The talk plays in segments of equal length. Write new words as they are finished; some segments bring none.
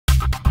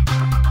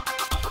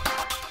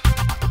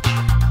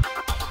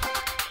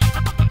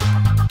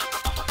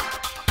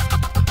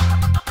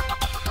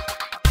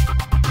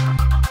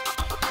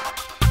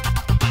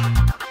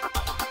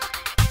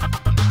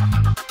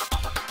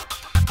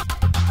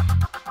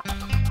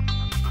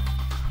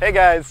Hey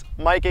guys,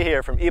 Micah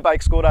here from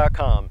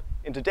EbikeSchool.com,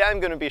 and today I'm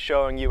going to be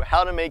showing you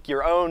how to make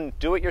your own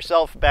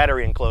do-it-yourself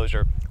battery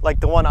enclosure, like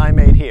the one I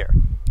made here.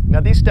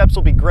 Now these steps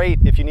will be great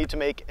if you need to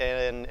make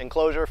an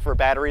enclosure for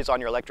batteries on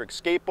your electric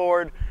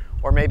skateboard,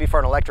 or maybe for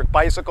an electric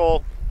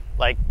bicycle,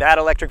 like that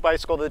electric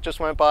bicycle that just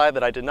went by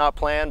that I did not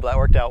plan, but that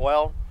worked out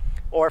well,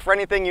 or for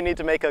anything you need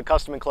to make a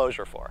custom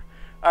enclosure for.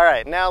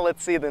 Alright, now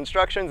let's see the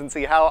instructions and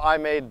see how I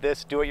made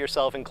this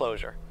do-it-yourself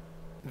enclosure.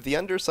 The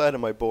underside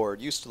of my board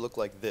used to look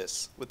like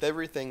this, with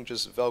everything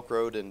just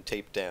velcroed and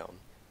taped down.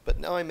 But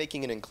now I'm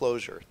making an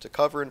enclosure to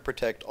cover and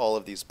protect all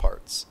of these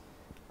parts.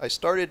 I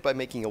started by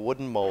making a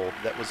wooden mold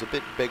that was a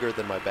bit bigger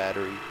than my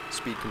battery,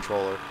 speed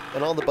controller,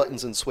 and all the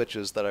buttons and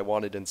switches that I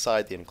wanted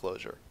inside the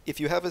enclosure. If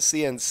you have a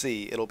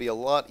CNC, it'll be a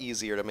lot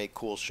easier to make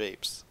cool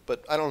shapes,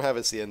 but I don't have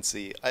a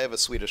CNC, I have a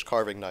Swedish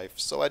carving knife,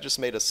 so I just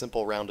made a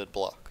simple rounded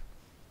block.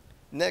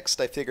 Next,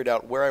 I figured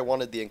out where I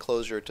wanted the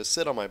enclosure to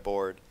sit on my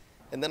board,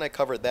 and then I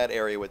covered that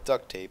area with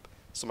duct tape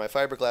so my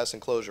fiberglass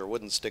enclosure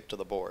wouldn't stick to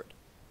the board.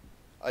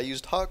 I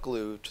used hot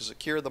glue to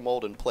secure the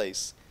mold in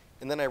place,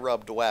 and then I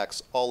rubbed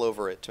wax all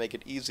over it to make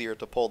it easier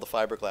to pull the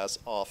fiberglass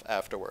off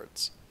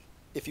afterwards.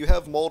 If you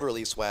have mold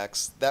release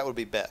wax, that would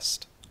be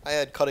best. I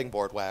had cutting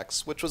board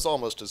wax, which was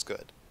almost as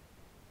good.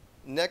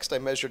 Next, I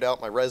measured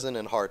out my resin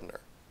and hardener.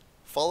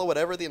 Follow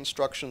whatever the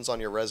instructions on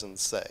your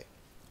resins say.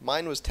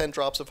 Mine was 10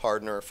 drops of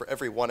hardener for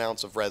every 1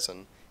 ounce of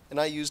resin, and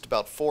I used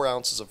about 4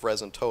 ounces of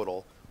resin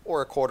total,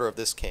 or a quarter of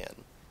this can.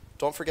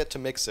 Don't forget to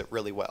mix it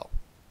really well.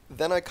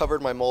 Then I covered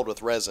my mold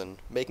with resin,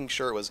 making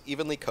sure it was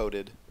evenly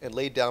coated, and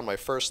laid down my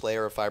first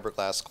layer of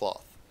fiberglass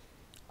cloth.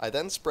 I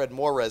then spread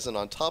more resin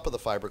on top of the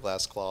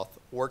fiberglass cloth,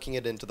 working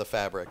it into the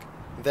fabric,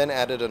 then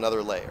added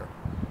another layer.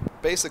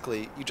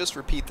 Basically, you just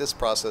repeat this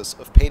process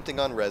of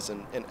painting on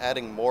resin and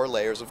adding more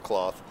layers of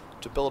cloth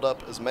to build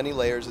up as many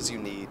layers as you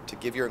need to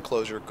give your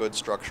enclosure good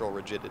structural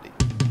rigidity.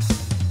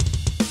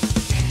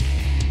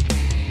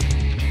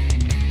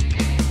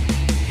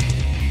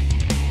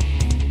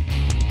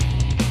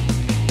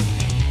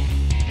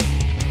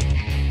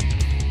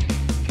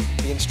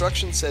 The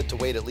instructions said to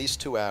wait at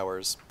least 2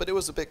 hours, but it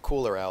was a bit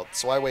cooler out,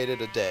 so I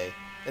waited a day,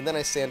 and then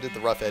I sanded the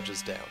rough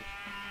edges down.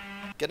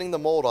 Getting the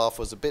mold off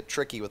was a bit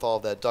tricky with all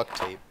of that duct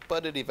tape,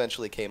 but it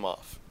eventually came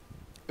off.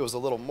 It was a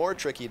little more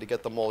tricky to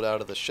get the mold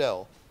out of the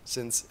shell,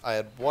 since I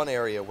had one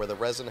area where the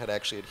resin had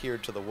actually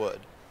adhered to the wood.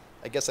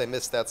 I guess I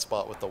missed that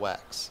spot with the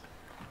wax.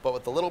 But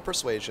with a little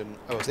persuasion,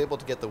 I was able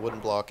to get the wooden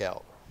block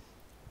out.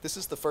 This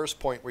is the first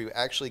point where you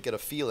actually get a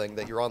feeling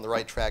that you're on the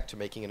right track to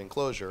making an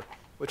enclosure,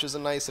 which is a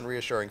nice and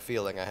reassuring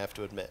feeling, I have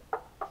to admit.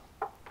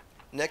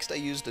 Next, I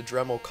used a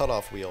Dremel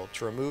cutoff wheel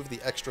to remove the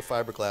extra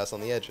fiberglass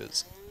on the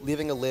edges,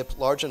 leaving a lip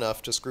large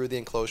enough to screw the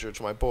enclosure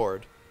to my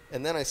board,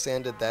 and then I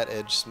sanded that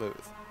edge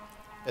smooth.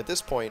 At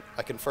this point,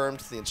 I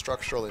confirmed the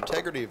structural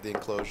integrity of the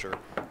enclosure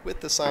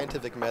with the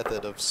scientific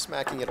method of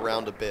smacking it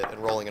around a bit and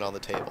rolling it on the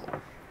table.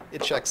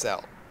 It checks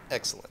out.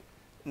 Excellent.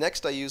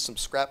 Next, I used some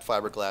scrap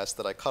fiberglass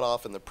that I cut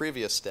off in the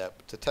previous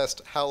step to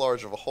test how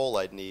large of a hole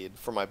I'd need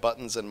for my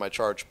buttons and my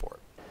charge port.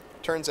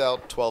 Turns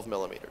out 12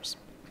 millimeters.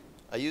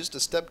 I used a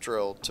step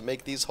drill to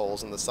make these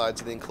holes in the sides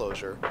of the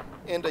enclosure,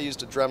 and I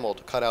used a Dremel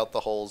to cut out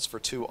the holes for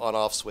 2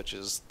 on-off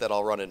switches that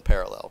I'll run in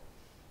parallel.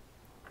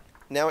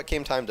 Now it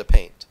came time to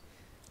paint.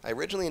 I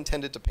originally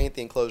intended to paint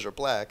the enclosure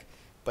black,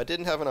 but I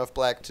didn't have enough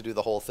black to do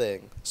the whole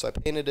thing, so I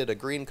painted it a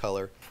green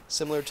color,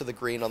 similar to the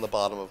green on the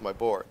bottom of my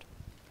board.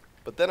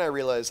 But then I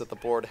realized that the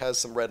board has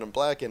some red and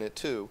black in it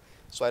too,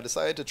 so I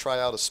decided to try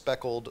out a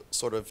speckled,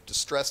 sort of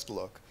distressed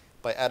look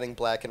by adding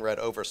black and red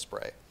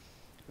overspray.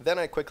 Then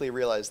I quickly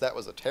realized that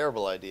was a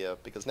terrible idea,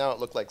 because now it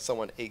looked like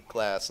someone ate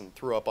glass and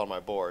threw up on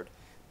my board,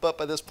 but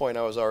by this point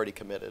I was already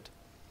committed.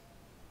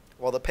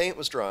 While the paint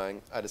was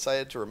drying, I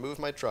decided to remove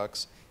my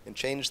trucks and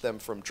change them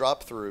from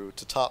drop-through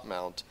to top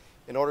mount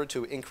in order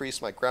to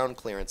increase my ground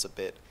clearance a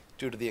bit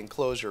due to the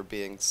enclosure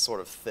being sort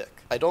of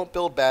thick. I don't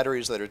build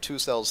batteries that are 2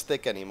 cells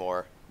thick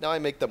anymore. Now I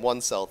make them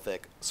 1 cell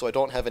thick, so I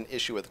don't have an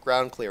issue with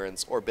ground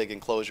clearance or big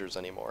enclosures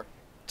anymore.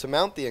 To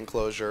mount the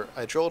enclosure,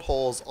 I drilled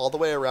holes all the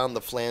way around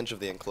the flange of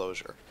the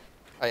enclosure.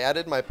 I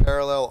added my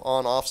parallel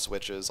on-off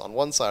switches on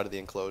one side of the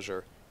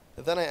enclosure,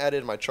 and then I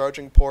added my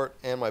charging port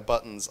and my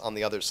buttons on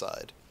the other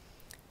side.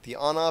 The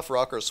on-off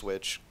rocker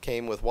switch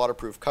came with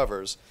waterproof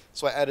covers,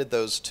 so I added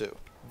those too.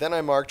 Then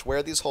I marked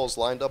where these holes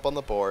lined up on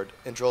the board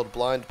and drilled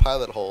blind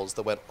pilot holes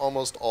that went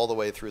almost all the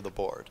way through the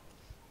board.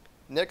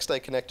 Next, I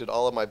connected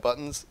all of my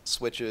buttons,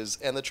 switches,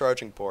 and the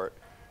charging port,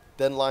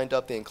 then lined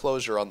up the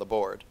enclosure on the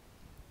board.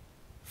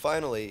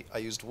 Finally, I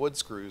used wood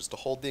screws to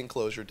hold the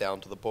enclosure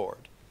down to the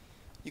board.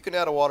 You can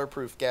add a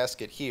waterproof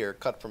gasket here,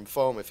 cut from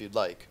foam if you'd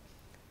like.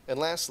 And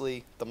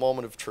lastly, the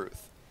moment of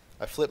truth.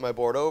 I flip my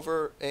board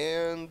over,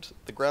 and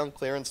the ground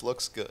clearance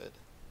looks good.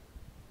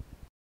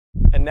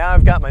 And now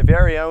I've got my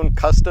very own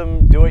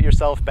custom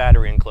do-it-yourself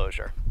battery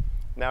enclosure.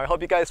 Now I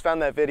hope you guys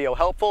found that video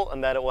helpful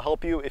and that it will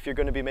help you if you're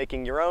going to be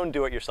making your own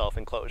do-it-yourself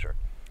enclosure.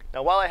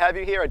 Now while I have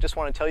you here, I just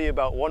want to tell you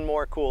about one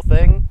more cool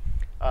thing.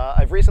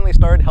 I've recently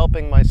started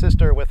helping my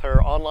sister with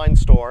her online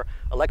store,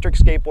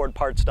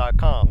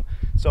 electricskateboardparts.com.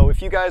 So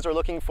if you guys are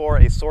looking for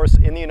a source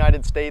in the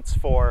United States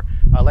for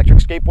electric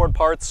skateboard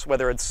parts,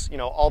 whether it's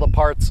all the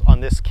parts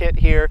on this kit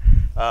here,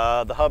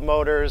 the hub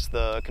motors,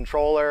 the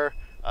controller,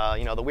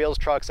 the wheels,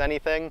 trucks,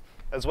 anything,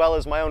 as well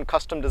as my own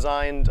custom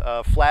designed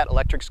flat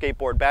electric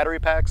skateboard battery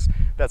packs,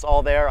 that's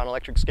all there on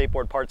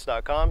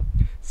electricskateboardparts.com.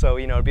 So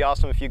it'd be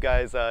awesome if you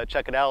guys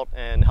check it out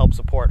and help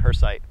support her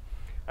site.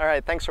 All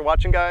right, thanks for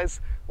watching, guys.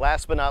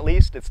 Last but not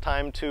least, it's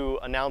time to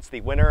announce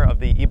the winner of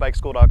the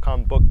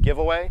EbikeSchool.com book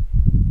giveaway.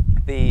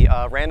 The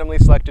randomly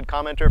selected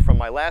commenter from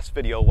my last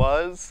video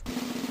was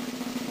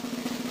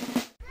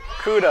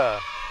Kuda,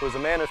 who is a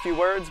man of few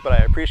words, but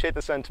I appreciate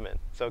the sentiment.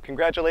 So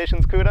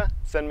congratulations, Kuda.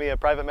 Send me a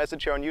private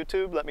message here on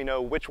YouTube. Let me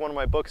know which one of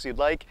my books you'd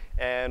like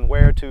and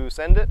where to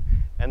send it.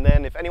 And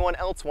then if anyone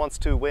else wants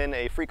to win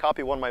a free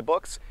copy of one of my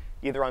books,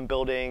 either on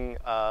building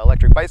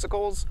electric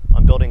bicycles,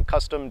 on building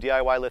custom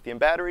DIY lithium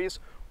batteries,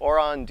 or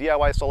on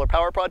DIY solar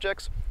power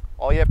projects,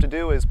 all you have to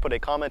do is put a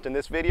comment in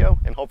this video,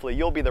 and hopefully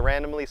you'll be the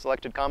randomly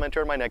selected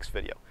commenter in my next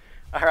video.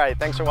 All right,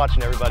 thanks for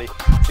watching, everybody.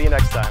 See you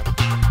next time.